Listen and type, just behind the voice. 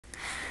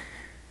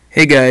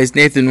Hey guys,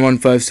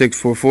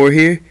 Nathan15644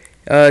 here.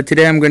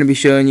 Today I'm going to be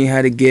showing you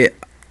how to get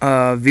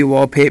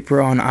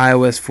vWallpaper on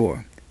iOS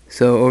 4.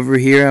 So over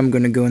here I'm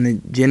going to go in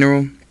the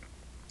General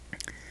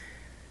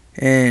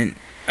and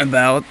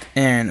About,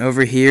 and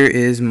over here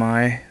is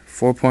my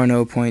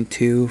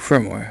 4.0.2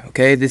 firmware.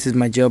 Okay, this is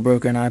my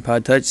jailbroken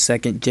iPod Touch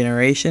 2nd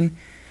generation.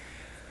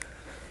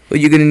 What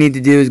you're going to need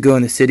to do is go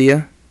into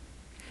Cydia,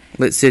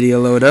 let Cydia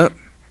load up.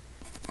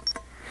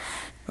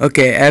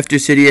 Okay, after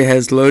Cydia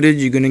has loaded,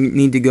 you're going to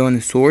need to go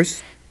into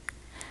Source,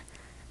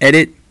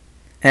 Edit,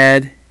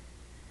 Add,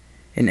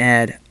 and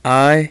add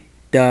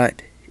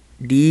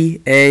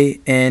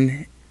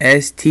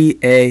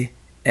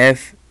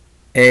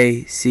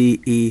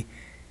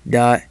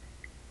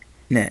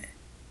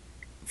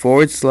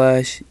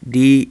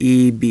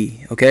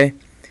Okay?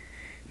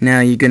 Now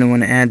you're going to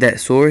want to add that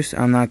source.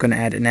 I'm not going to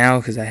add it now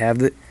because I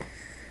have it.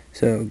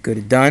 So go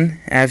to Done.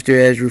 After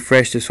it has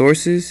refreshed the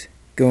sources,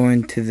 go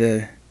into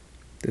the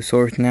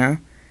source now.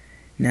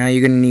 Now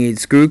you're going to need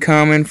Screw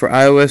Common for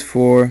iOS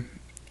 4,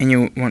 and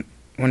you want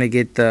to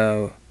get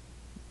the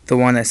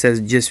one that says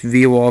just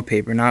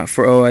vWallpaper, not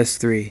for OS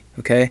 3.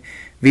 Okay,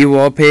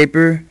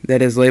 vWallpaper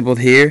that is labeled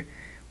here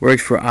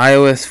works for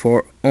iOS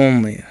 4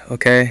 only.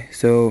 Okay,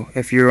 so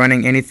if you're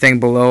running anything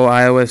below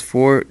iOS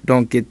 4,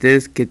 don't get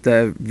this. Get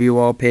the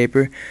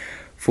vWallpaper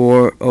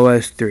for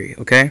OS 3.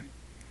 Okay,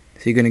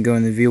 so you're going to go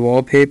in the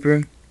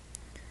vWallpaper.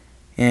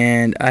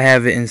 And I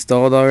have it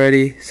installed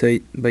already,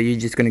 but you're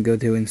just going to go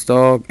to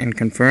install and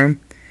confirm.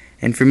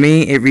 And for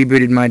me, it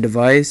rebooted my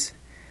device,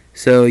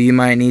 so you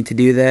might need to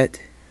do that.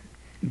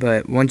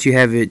 But once you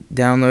have it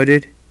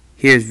downloaded,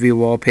 here's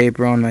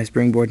vWallpaper on my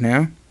Springboard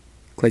now.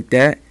 Click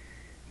that,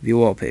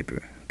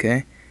 vWallpaper.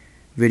 Okay,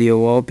 video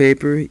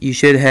wallpaper. You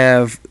should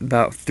have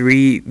about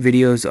 3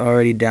 videos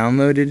already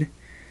downloaded.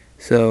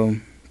 So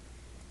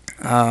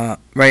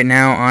right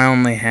now I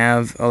only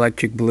have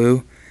Electric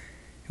Blue,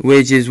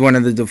 which is one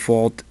of the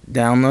default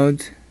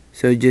downloads.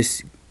 So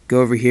just go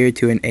over here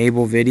to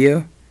enable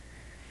video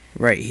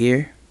right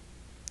here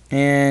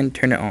and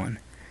turn it on.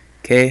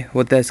 Okay,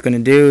 what that's going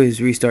to do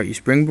is restart your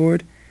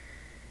Springboard.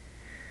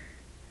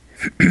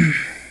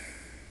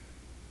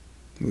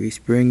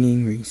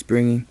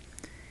 respringing,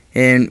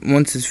 and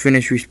once it's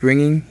finished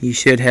respringing, you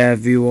should have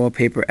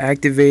vWallpaper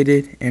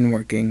activated and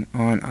working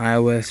on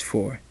iOS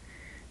 4.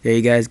 There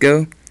you guys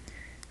go.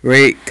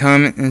 Rate,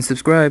 comment, and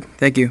subscribe.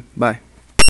 Thank you. Bye.